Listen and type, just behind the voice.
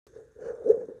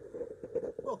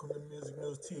welcome to Music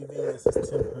News TV. This is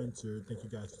Tim Hunter. Thank you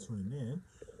guys for tuning in.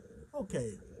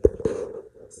 Okay,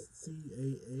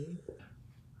 CAA,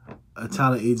 a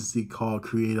talent agency called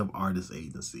Creative Artists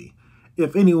Agency.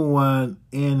 If anyone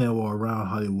in or around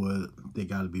Hollywood, they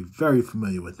got to be very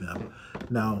familiar with them.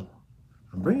 Now,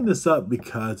 I'm bringing this up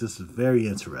because this is very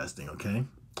interesting, okay?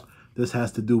 This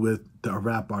has to do with the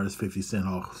rap artist 50 Cent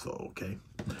also, okay?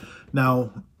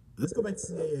 Now, let's go back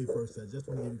to CAA first. I just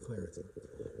want to give you clarity.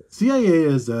 CAA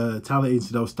is a talent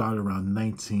agency that was started around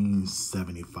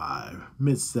 1975,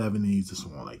 mid 70s or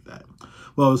something like that.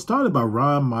 Well, it was started by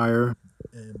Ron Meyer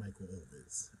and Michael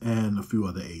Ovitz and a few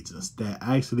other agents that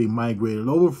actually migrated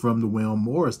over from the William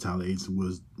Morris talent agency,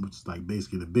 which is like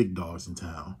basically the big dogs in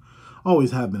town.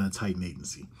 Always have been a tight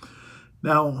agency.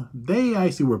 Now, they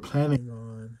actually were planning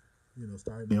on,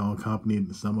 starting their own company.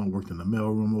 Someone worked in the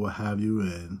mailroom or what have you,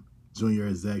 and junior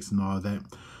execs and all that.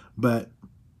 But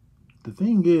the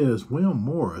thing is, William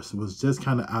Morris was just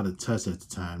kind of out of touch at the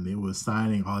time. They were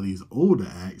signing all these older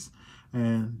acts,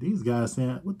 and these guys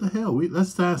saying, what the hell,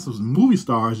 let's sign some movie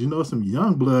stars, some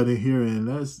young blood in here, and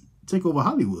let's take over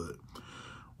Hollywood.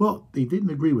 Well, they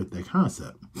didn't agree with that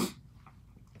concept.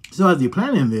 So as they're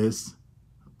planning this,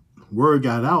 word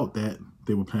got out that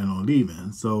they were planning on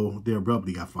leaving, so they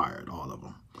abruptly got fired, all of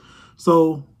them.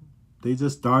 So they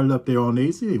just started up their own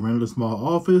agency. They rented a small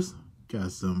office,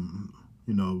 got some,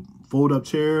 fold-up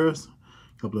chairs,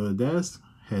 a couple of desks,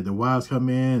 had the wives come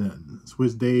in and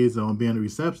switch days on being a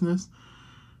receptionist,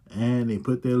 and they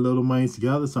put their little money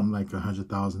together, something like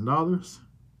 $100,000,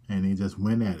 and they just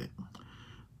went at it.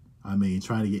 I mean,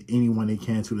 trying to get anyone they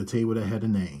can to the table that had a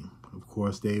name. Of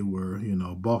course, they were,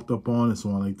 balked up on and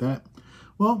so on like that.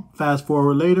 Well, fast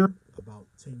forward later, about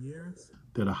 10 years,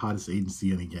 they're the hottest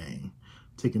agency in the game,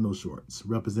 taking those shorts,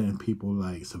 representing people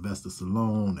like Sylvester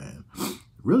Stallone and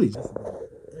really just about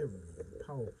every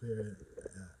power player,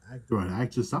 actor, and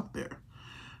actress out there.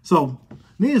 So,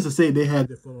 needless to say, they had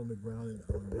their foot on the ground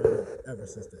ever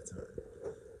since that time.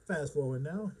 Fast forward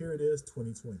now, here it is,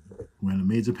 2020. We're in a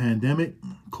major pandemic.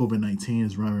 COVID-19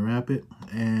 is running rapid,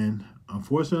 and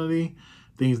unfortunately,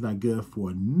 things not good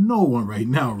for no one right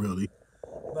now, really.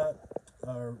 But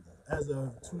as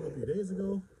of 2 or 3 days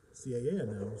ago, CAA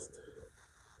announced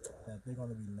that they're going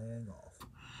to be laying off.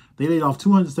 They laid off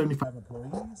 275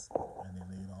 employees, and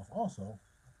they laid off also,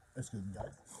 excuse me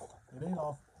guys, they laid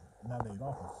off, not laid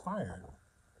off, but fired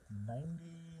 90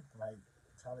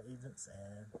 talent agents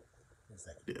and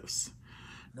executives.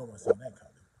 No one saw that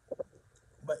coming.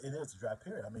 But it is a dry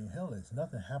period. I mean, hell, there's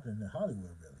nothing happening in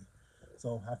Hollywood really.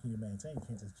 So how can you maintain? You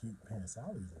can't just keep paying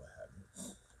salaries or what have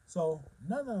you. So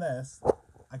nonetheless,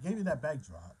 I gave you that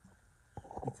backdrop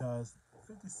because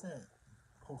 50 Cent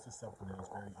posted something that was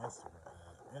very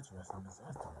interesting on his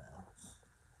Instagram.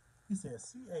 He said,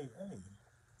 CAA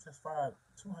just fired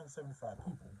 275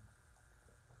 people.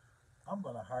 I'm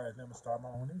going to hire them and start my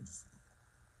own agency.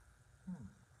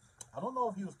 I don't know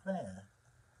if he was playing,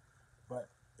 but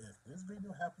if this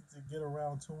video happens to get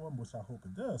around to him, which I hope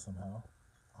it does somehow,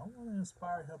 I want to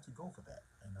inspire him to go for that,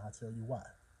 and I'll tell you why.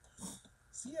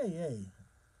 CAA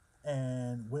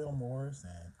and Will Morris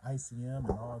and ICM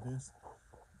and all this,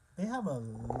 they have a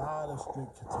lot of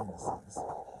strict contingencies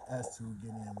as to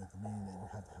get in with, meaning that you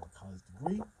have to have a college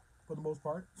degree for the most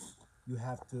part. You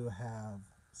have to have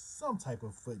some type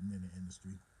of footing in the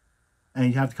industry. And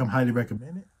you have to come highly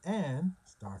recommended and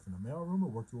start from the mailroom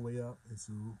and work your way up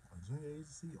into a junior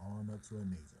agency on up to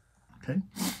an agent. Okay?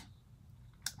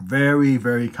 Very,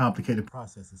 very complicated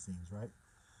process, it seems, right?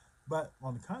 But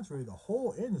on the contrary, the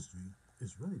whole industry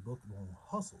is really built on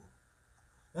hustle.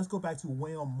 Let's go back to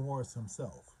William Morris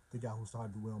himself, the guy who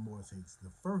started the William Morris Agency,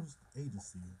 the first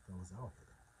agency that was out here.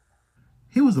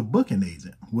 He was a booking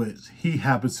agent, which he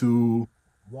happened to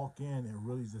walk in and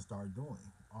really just start doing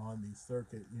on the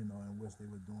circuit, in which they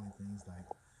were doing things like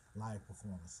live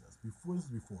performances. This is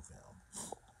before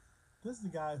film. This is the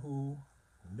guy who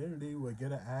literally would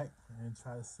get an act and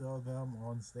try to sell them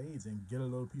on stage and get a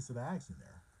little piece of the action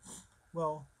there.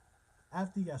 Well,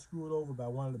 after he got screwed over by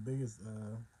one of the biggest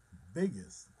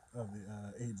of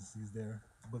the agencies there,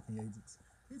 booking agents,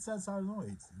 he decided to start his own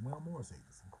agency, William Morris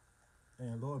Agency.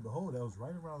 And lo and behold, that was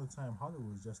right around the time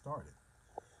Hollywood was just started.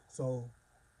 So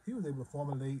he was able to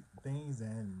formulate things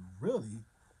and really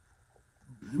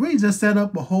just set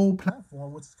up a whole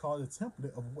platform, which is called a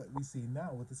template of what we see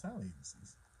now with the talent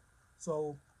agencies.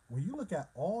 So when you look at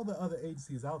all the other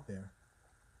agencies out there,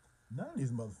 none of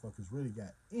these motherfuckers really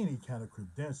got any kind of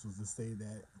credentials to say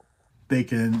that they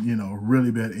can,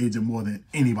 really be an agent more than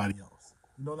anybody else.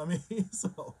 You know what I mean?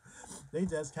 So they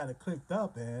just kind of clicked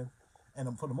up, and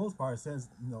for the most part, since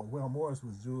Will Morris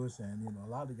was Jewish, and a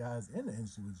lot of the guys in the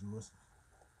industry were Jewish,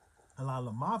 a lot of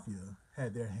the mafia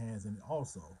had their hands in it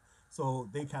also. So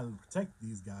they kind of protect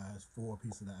these guys for a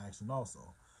piece of the action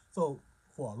also. So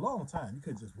for a long time, you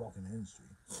couldn't just walk in the industry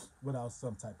without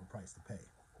some type of price to pay.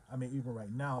 I mean, even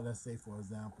right now, let's say for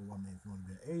example, I mean, if you want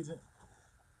to be an agent,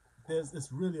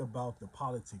 it's really about the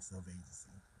politics of agency.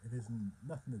 It has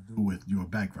nothing to do with your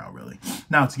background, really.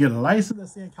 Now, to get a license,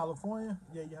 let's say in California,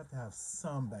 yeah, you have to have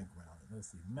some background. Let's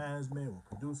say management or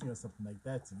producing or something like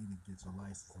that to even get your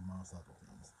license, amongst other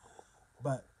things.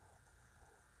 But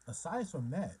aside from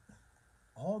that,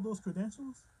 all those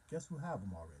credentials, guess who have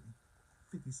them already?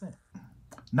 50 Cent.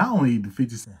 Not only do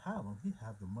 50 Cent have them, he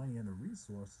have the money and the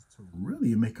resources to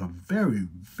really make a very,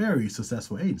 very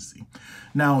successful agency.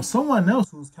 Now, someone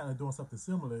else who's kind of doing something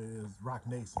similar is Rock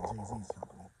Nation, Jay-Z's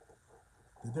company.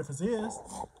 The difference is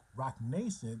Rock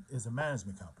Nation is a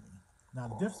management company. Now,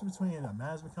 the difference between a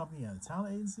management company and a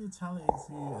talent agency is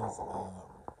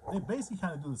they basically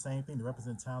kind of do the same thing to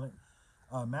represent talent.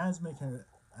 Management can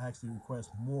actually request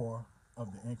more of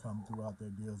the income throughout their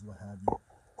deals, what have you,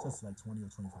 such as like 20 or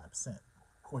 25%,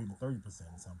 or even 30%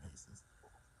 in some cases.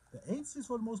 The agencies,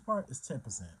 for the most part, is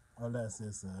 10%, unless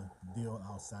it's a deal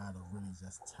outside of really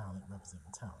just talent representing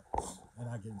talent. And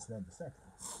I'll get into that in a second.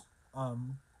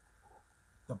 Um,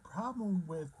 the problem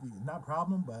with the, not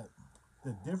problem, but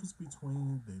the difference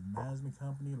between the management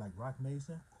company like Rock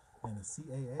Nation and the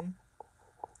CAA,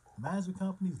 management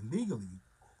companies legally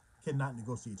cannot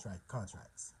negotiate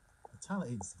contracts. A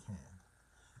talent agency can.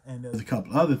 And there's a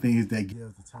couple other things that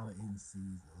gives the talent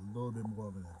agencies a little bit more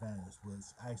of an advantage, which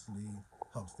actually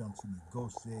helps them to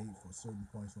negotiate for certain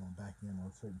points on back end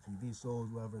on certain TV shows,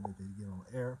 whatever that they get on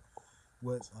air,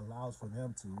 which allows for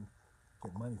them to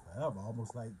get money forever,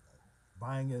 almost like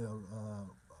buying an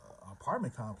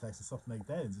apartment complex or something like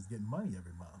that and just getting money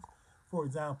every month. For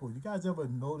example, you guys ever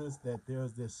notice that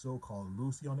there's this show called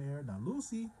Lucy on the air? Now,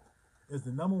 Lucy is the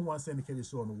 #1 syndicated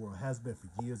show in the world, has been for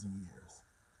years and years.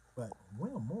 But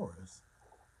William Morris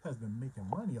has been making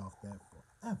money off that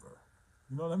forever.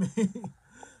 You know what I mean?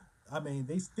 I mean,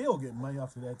 they still get money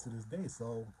off of that to this day.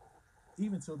 So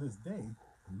even to this day,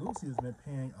 Lucy has been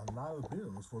paying a lot of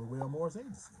bills for the William Morris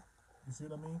agency. You see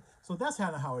what I mean? So that's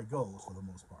kind of how it goes for the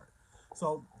most part.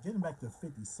 So getting back to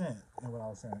 50 Cent and what I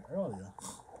was saying earlier,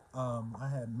 I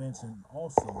had mentioned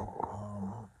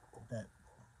also that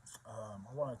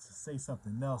I wanted to say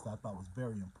something else that I thought was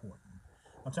very important.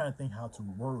 I'm trying to think how to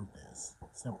word this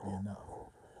simply enough.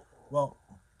 Well,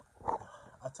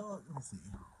 let me see.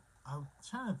 I'm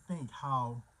trying to think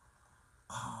how.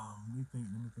 Let me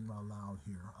think out loud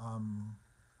here. I'm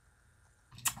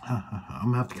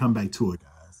gonna have to come back to it,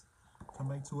 guys. Come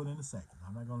back to it in a second.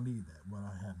 I'm not gonna leave that what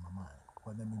I had in my mind.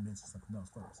 But let me mention something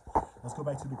else first. Let's go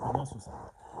back to the credential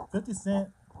side. 50 Cent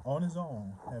on his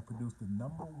own had produced the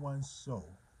 #1 show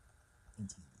in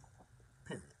TV.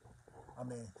 Period. I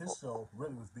mean, his show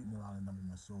really was beating a lot of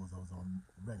 #1 shows that was on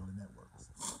regular networks.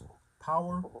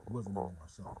 Power was a #1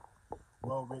 show.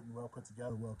 Well written, well put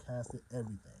together, well casted,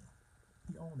 everything.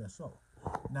 He owned that show.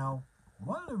 Now,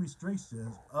 one of the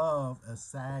restrictions of a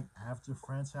SAG-AFTRA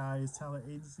franchise talent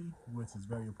agency, which is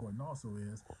very important also,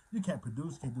 is you can't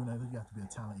produce, can't do nothing, you have to be a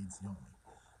talent agency only.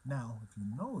 Now, if you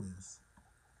notice,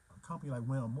 a company like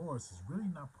William Morris is really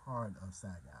not part of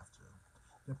SAG-AFTRA.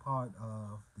 They're part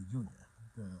of the union,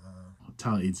 the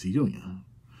talent agency union,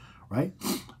 right?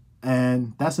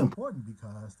 And that's important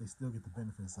because they still get the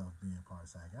benefits of being part of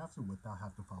SAG-AFTRA without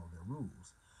having to follow their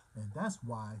rules. And that's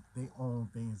why they own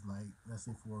things like, let's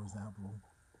say, for example,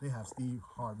 they have Steve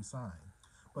Harvey signed,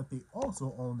 but they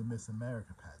also own the Miss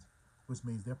America pageant, which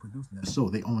means they're producing that show.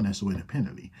 They own that show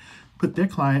independently. Put their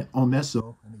client on that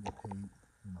show, and they get paid,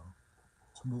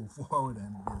 to move forward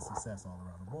and be a success all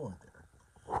around the board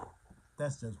there.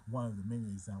 That's just one of the many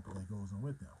examples that goes on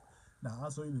with them. Now,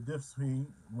 I'll show you the difference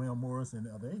between William Morris and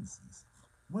the other agencies.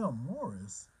 William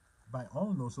Morris, by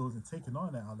owning those shows and taking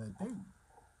on that outlet, they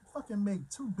fucking make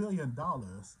 $2 billion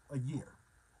a year.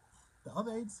 The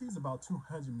other agencies about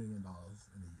 $200 million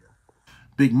in a year.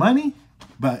 Big money,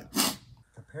 but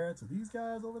compared to these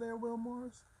guys over there, Will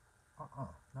Morris,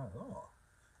 not at all.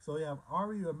 So you have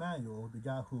Ari Emanuel, the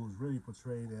guy who's really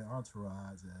portrayed in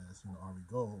Entourage as Ari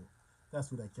Gold. That's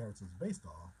who that character is based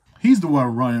on. He's the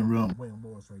one running William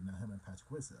Morris right now, him and Patrick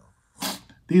Whitesell.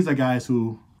 These are guys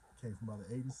who came from other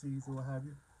agencies or what have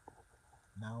you.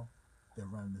 Now they're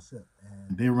running the ship,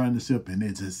 and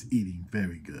they're just eating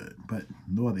very good. But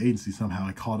no other agency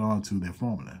somehow caught on to their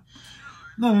formula.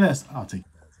 Nonetheless, I'll take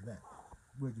advantage of that.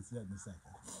 We'll get to that in a second.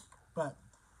 But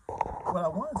what I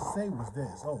wanted to say was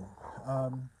this.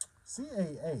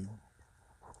 CAA,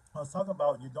 I was talking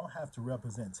about you don't have to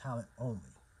represent talent only.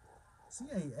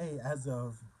 CAA, as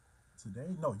of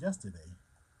yesterday,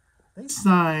 They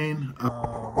signed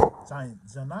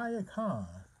Janaya Khan.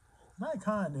 Janaya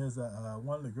Khan is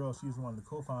one of the girls. She's one of the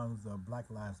co-founders of Black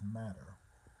Lives Matter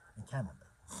in Canada.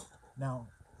 Now,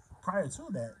 prior to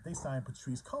that, they signed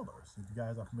Patrisse Cullors. If you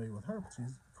guys are familiar with her,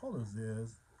 Patrisse Cullors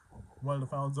is one of the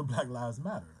founders of Black Lives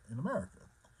Matter in America.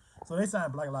 So they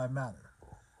signed Black Lives Matter.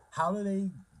 How do they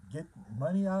get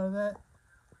money out of that?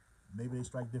 Maybe they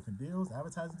strike different deals,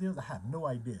 advertising deals. I have no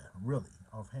idea, really,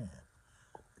 offhand.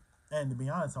 And to be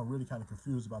honest, I'm really kind of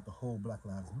confused about the whole Black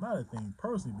Lives Matter thing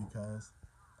personally because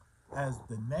as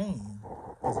the name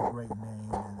is a great name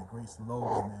and a great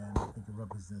slogan, and I think it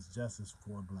represents justice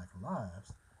for Black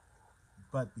lives.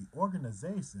 But the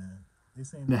organization, they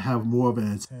seem to have more of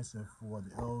an intention for the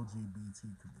LGBT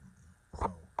community.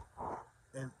 So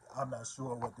I'm not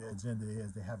sure what their agenda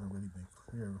is. They haven't really been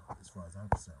clear as far as I'm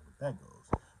concerned what that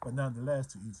goes. But nonetheless,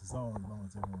 to each his own, as long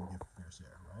as everyone gets a fair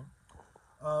share,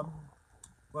 right?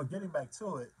 Well, getting back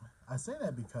to it, I say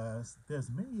that because there's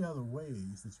many other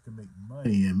ways that you can make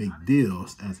money and make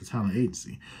deals as a talent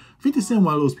agency. 50 Cent,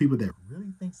 one of those people that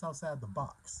really thinks outside the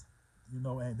box,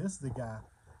 and this is the guy.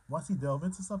 Once he delves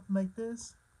into something like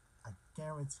this, I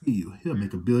guarantee you he'll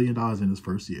make $1 billion in his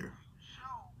first year.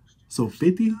 So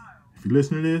 50, if you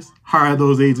listen to this, hire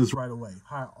those agents right away.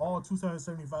 Hire all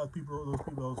 275 people, those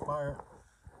people that was fired,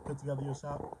 put together your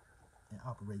shop, and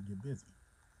operate, get busy.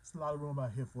 There's a lot of room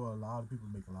out here for a lot of people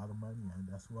to make a lot of money, and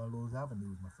that's one of those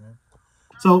avenues, my friend.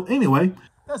 So anyway,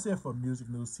 that's it for Music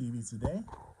News TV today.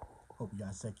 Hope you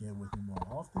guys check in with me more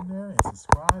often there and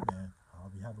subscribe, and I'll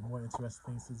be having more interesting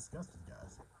things to discuss with you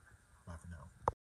guys. Bye for now.